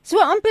So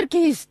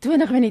ampertjies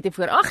 20 minute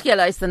voor 8, jy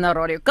luister na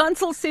Radio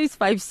Kansel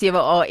 657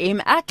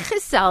 AM. Ek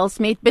gesels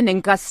met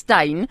Beninca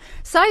Steyn.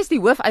 Sy is die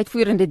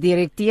hoofuitvoerende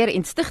direkteur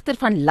en stigter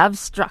van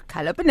Lovestruck.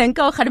 Hallo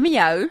Beninca, hoe gaan dit met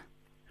jou?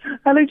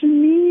 Hallo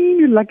Janine,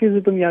 hoe lekker is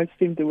dit om jou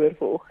stem te hoor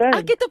vanoggend.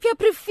 Ek het op jou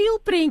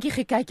profielprentjie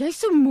gekyk,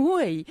 jy's so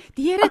mooi.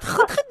 Die Here het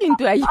goed gedoen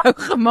toe hy jou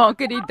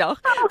gemaak het die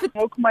dag.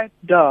 Maak my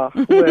dag,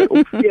 hoor,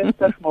 op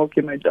 40 maak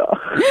jy my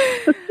dag.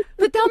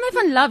 Vertel my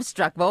van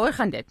Lovestruck, waaroor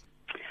gaan dit?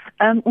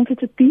 Ons het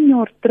 10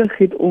 jaar terug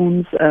het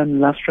ons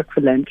Lovestruck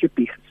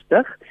Philanthropy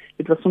gestig.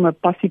 Dit was sommer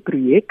 'n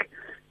passieprojek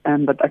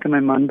wat ek en my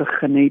man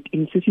begin het.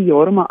 En soos die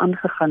jare maar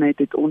aangegaan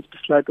het ons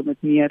besluit om dit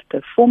meer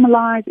te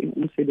formalise en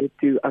ons het dit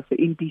toe as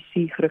 'n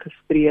NPC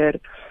geregistreer.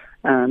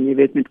 Jy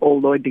weet met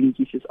al daai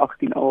dingetjies soos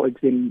 18A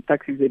exempt,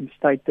 tax exempt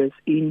status.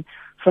 En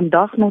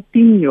vandag na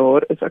 10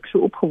 jaar is ek so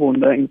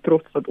opgewonde en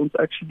trots dat ons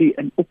actually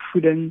in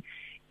opvoeding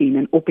en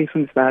in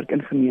opheffingswerk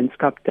in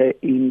gemeenskappe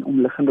en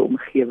omliggende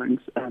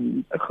omgewings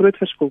 'n groot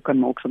verskil kan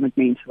maak saam met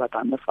mense wat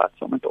hande vat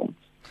saam met ons.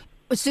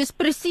 Soos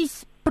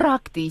presies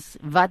prakties,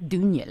 wat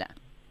doen julle?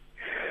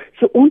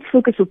 So ons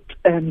fokus op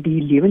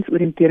die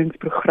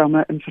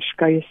lewensoriënteringsprogramme in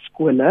verskeie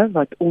skole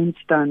wat ons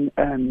dan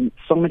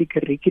saam met die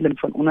kurrikulum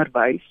van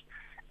onderwys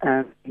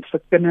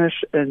vir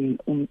kinders in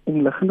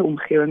omliggende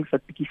omgewings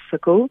wat bietjie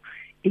sukkel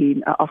en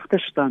 'n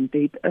agterstand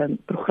het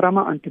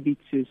programme aan te bied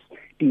soos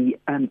die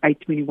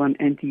 821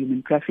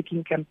 Anti-Human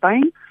Trafficking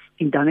Campaign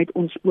en dan het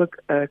ons ook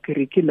 'n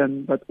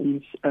kurrikulum wat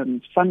ons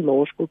van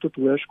laerskool tot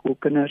hoërskool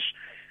kinders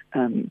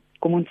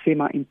kom ons sê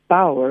maar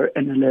empower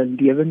in hulle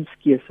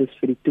lewenskeuses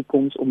vir die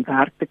toekoms om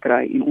werk te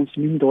kry en ons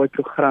noem daai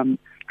program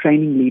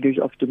Training Leaders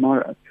of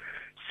Tomorrow.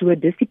 So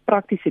dis die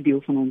praktiese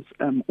deel van ons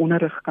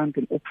onderrigkant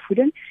en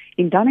opvoeding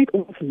en dan het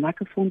ons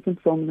lekker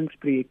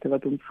fondsinsamelingsprojekte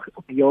wat ons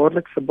op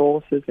jaarlikse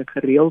basis en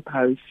gereeld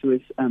hou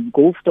soos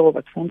Golfdag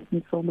wat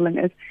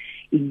fondsinsameling is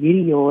en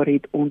hierdie jaar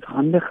het ons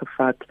hande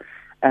gevat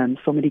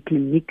saam met die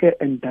klinieke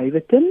in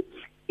Daveyton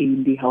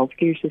en die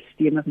healthcare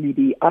sisteme met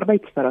die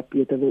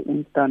arbeidsterapeute waar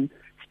ons dan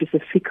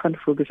spesifiek gaan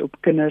fokus op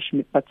kinders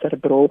met wat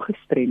cerebraal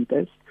gestremd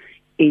is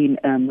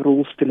en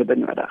rolstoele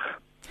benodig.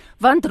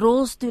 Want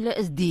rolstoele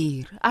is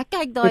duur. Ek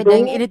kyk daai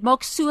ding en dit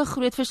maak so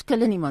groot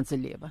verskil in iemand se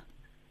lewe.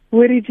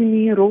 Hoorie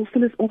Jenny,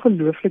 rolstoel is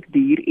ongelooflik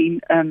duur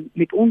en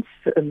met ons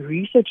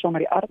research saam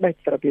met die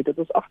arbeidsterapeute het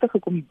ons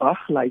agtergekom die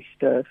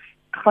waglyste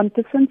gaan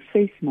tussen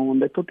 6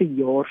 maande tot 'n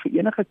jaar vir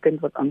enige kind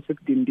wat aansoek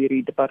doen deur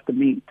die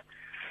departement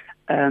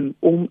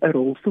om 'n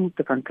rolstoel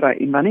te kan kry.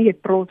 En wanneer jy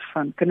praat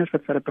van kinders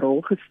wat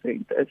cerebraal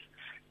gestremd is,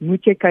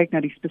 moet jy kyk na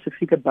die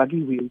spesifieke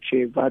buggy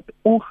wheelchair wat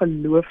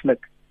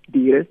ongelooflik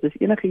duur is. Dis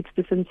enigiets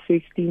tussen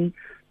 16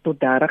 tot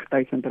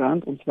 30.000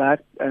 rand. Ons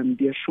werk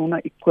deur Sonna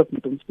Equip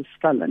met ons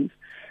bestellings,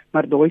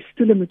 maar daai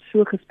stoele moet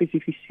so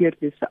gespesifiseer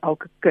wees vir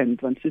elke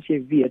kind, want soos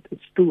jy weet, 'n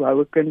stoel hou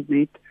 'n kind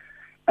net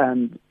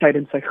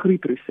tydens sy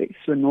groeiproses.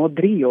 So na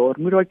 3 jaar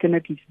moet daai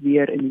kindertjies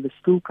weer 'n nuwe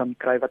stoel kan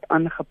kry wat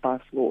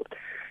aangepas word.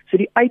 So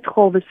die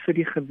uitgawes vir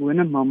die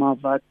gewone mamma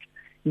wat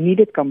nie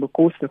dit kan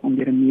bekostig om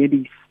deur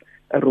 'n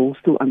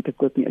rolstoel aan te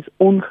koop nie, is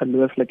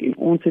ongelooflik en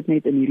ons het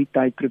net in hierdie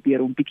tyd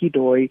probeer om bietjie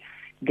daai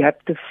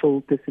gap te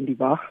vul tussen die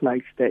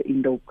waglyste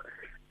en dalk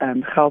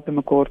geld te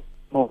mekaar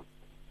maak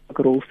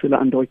rolstoele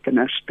aan daai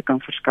kinders te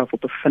kan verskaf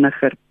op 'n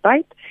vinniger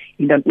tyd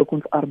en dan ook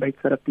ons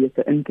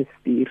arbeidsterapeute in te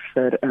stuur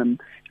vir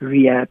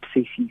rehab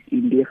sessies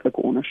en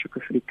deeglike ondersoeke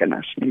vir die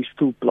kinders met die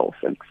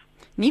stoelplasings.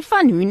 Nie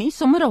van hoe nie,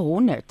 sommer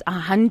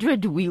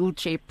 100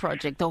 wheelchair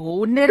project,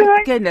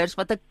 100 kinders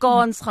wat 'n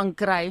kans gaan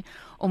kry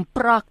om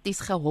prakties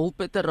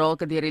geholpe te raak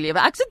deur die lewe.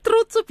 Ek is so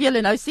trots op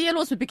julle. Nou sê julle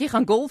ons moet 'n bietjie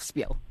gaan golf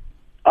speel.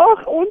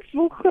 Ag, ons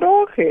wil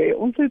graag hê.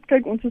 Ons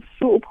is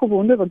so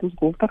opgewonde want ons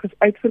golfdag is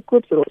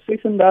uitverkoop. So daar's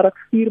 36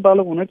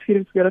 vierballe,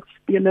 144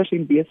 spelers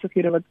en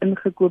besighede wat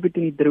ingekoop het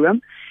in die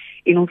droom.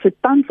 En ons het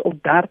tans al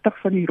 30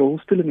 van die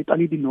rolstoele met al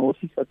die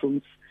donasies wat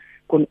ons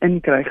kon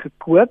inkry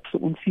gekoop. So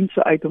ons sien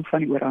so uit om van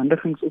die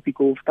oorhandigings op die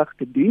golfdag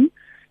te doen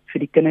vir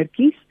die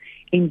kindertjies.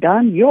 En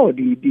dan ja,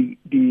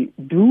 die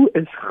doel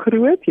is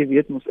groot. Jy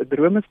weet ons 'n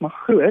droom is maar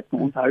groot,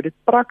 maar ons hou dit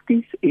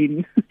prakties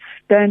en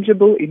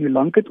tangible en hoe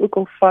lank dit ook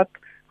al vat,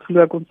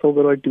 glo ek ons sal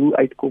by daai doel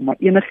uitkom. Maar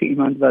enige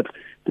iemand wat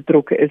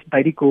betrokke is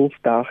by die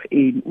golfdag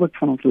en ook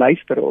van ons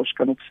luisteraars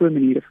kan op so 'n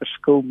manier 'n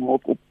verskil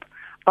maak op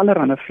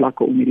allerlei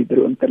vlakke om hierdie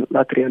droom te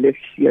laat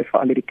realiseer vir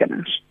al die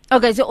kinders.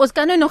 Okay, so ons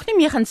kan nou nog nie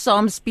meer gaan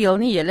saam speel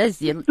nie. Julle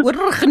is oor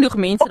genoeg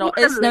mense. Daar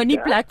is nou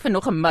nie plek vir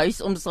nog 'n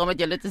muis om saam met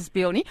julle te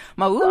speel nie.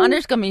 Maar hoe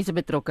anders kan mense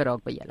betrokke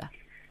raak by julle?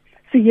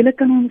 So julle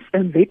kan ons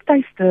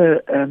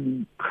webtuiste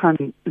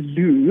gaan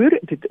loer.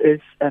 Dit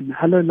is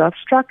Hello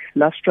Lovestruck,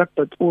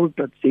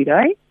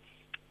 lovestruck.org.za.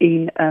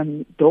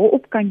 En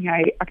daarop kan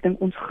jy, ek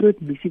dink ons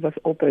groot missie was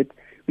altyd,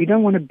 we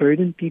don't want to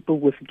burden people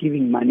with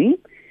giving money.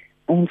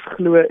 Ons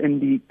glo in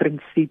die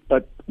prinsip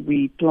dat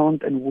we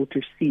plant and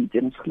water seeds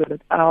en ons glo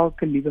dat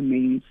elke liewe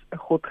mens 'n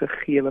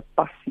godgegewe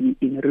passie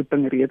en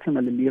roeping reeds in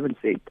hulle lewens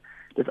het.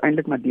 Dis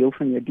eintlik maar deel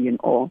van jou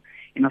DNA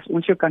en as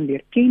ons jou kan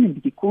leer ken en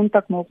bietjie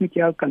kontak maak met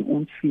jou, kan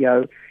ons vir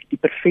jou die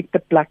perfekte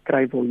plek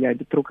kry waar jy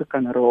betrokke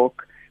kan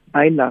raak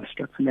by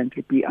Lovestruck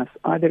Philanthropy as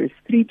either 'n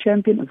street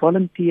champion, 'n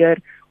volunteer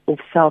of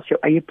selfs jou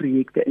eie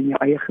projekte in jou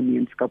eie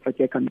gemeenskap wat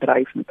jy kan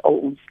dryf met al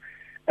ons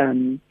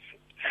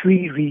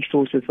free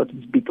resources wat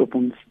ons bied op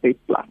ons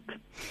webblad.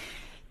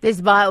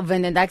 Dis baie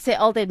opwindend. Ek sê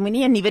altyd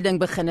moenie 'n nuwe ding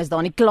begin as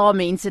daar nie klaar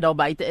mense daar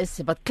buite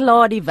is wat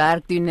klaar die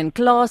werk doen en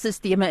klaar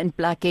sisteme in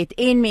plek het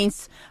en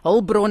mens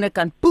hulpbronne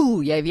kan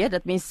pool, jy weet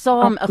dat mens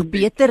saam 'n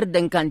beter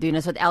ding kan doen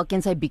as wat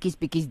elkeen sy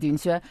bietjies doen.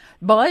 So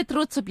baie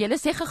trots op julle.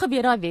 Sê gou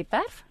weer daai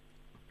webwerf.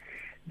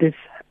 Dis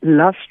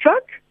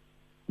Lovestruck,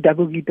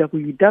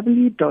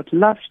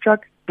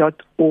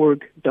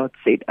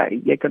 www.lovestruck.org.za.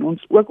 Jy kan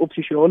ons ook op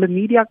sosiale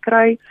media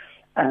kry,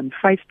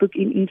 Facebook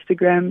en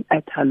Instagram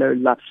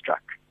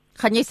 @HelloLovestruck.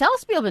 Gaan jy self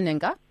speel,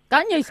 Beninca?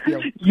 Kan jy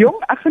speel?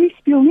 Jong, ek gaan nie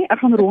speel nie, ek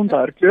gaan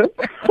rondhardloop.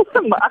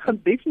 Maar ek gaan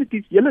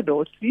definitief julle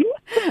daar sien.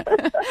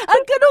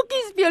 Ek kan ook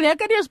nie speel nie, ek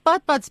kan nie eens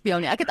padpad speel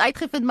nie. Ek het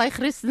uitgevind my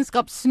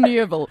Christendom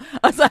sneuwel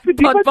as ek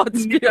padpad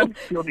speel.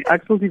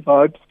 Ek sal die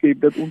vibe skep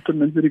dat ons ten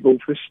minste die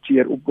golfers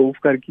cheer op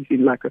golfkarretjies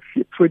en lekker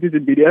foto's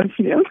en video's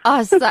neem.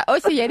 So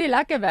jy het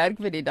lekker werk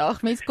vir die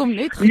dag. Mense kom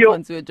net goed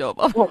van so 'n job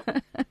af.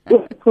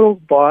 Ek wil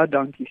baie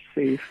dankie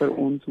sê vir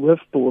ons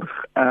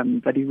hoofborg,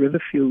 dat die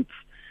Riverfields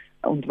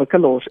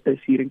ontwikkelaars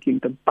is hier in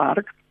Kempton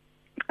Park.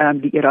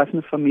 Die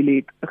Erasmus familie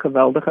het 'n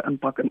geweldige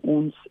impak in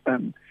ons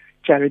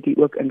charity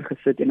ook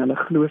ingesit en hulle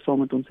glo saam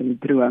met ons in die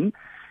droom.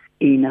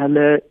 En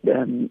hulle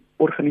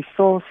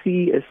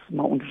organisasie is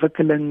maar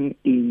ontwikkeling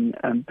en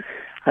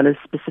hulle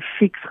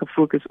spesifiek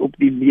gefokus op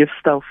die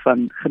leefstyl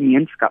van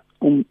gemeenskap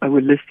om 'n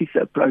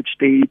holistiese approach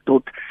te hê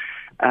tot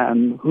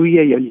hoe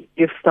jy jou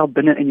leefstyl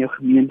binne in jou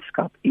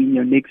gemeenskap en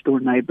jou next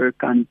door neighbor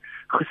kan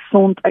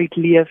gesond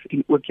uitleef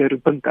en ook jou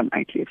roeping kan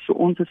uitleef. So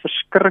ons is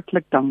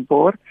verskriklik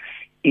dankbaar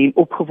en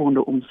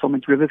opgewonde om saam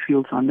met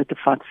Riverfields hande te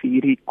vat vir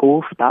hierdie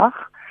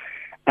Golfdag.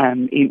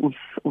 En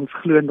ons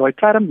glo in daai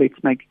term,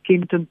 let's make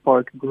Kempton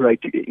Park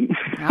great again.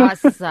 Ja,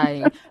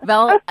 sê.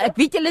 Wel, ek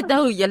weet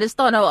julle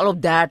staan nou al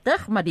op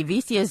 30, maar die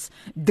visie is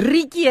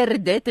 3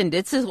 keer dit en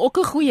dit is ook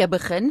 'n goeie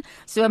begin.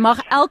 So mag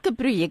elke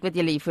projek wat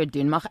julle hiervoor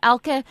doen, mag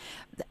elke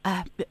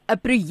 'n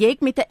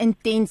projek met 'n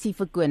intensie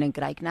vir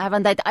koninkryk, né?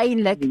 Want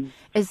uiteindelik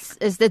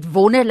is dit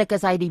wonderlik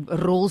as hy die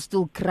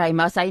rolstoel kry,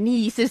 maar as hy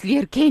nie Jesus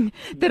leer ken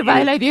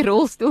terwyl hy die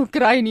rolstoel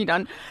kry nie,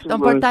 dan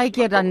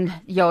partykeer dan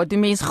doen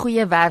mens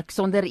goeie werk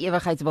sonder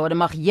ewigheidswaarde.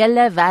 Mag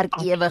julle werk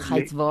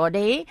ewigheidswaarde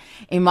hê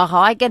en mag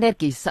daai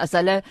kindertjies as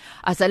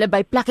hulle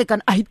by plekke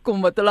kan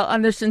uitkom wat hulle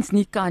andersins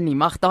nie kan nie,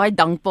 mag daai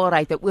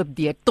dankbaarheid 'n oop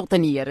deur tot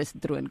in die Here se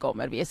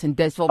troonkamer wees en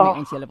dis waarmee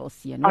ons julle wil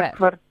seën, hoor. Ek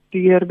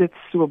waardeer dit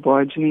so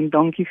baie, Janine.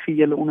 Dankie vir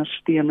julle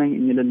ondersteuning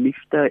en julle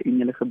liefde en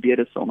julle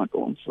gebede saam met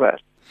ons, hoor.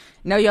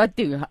 Nou ja,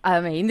 toe,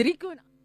 Henrico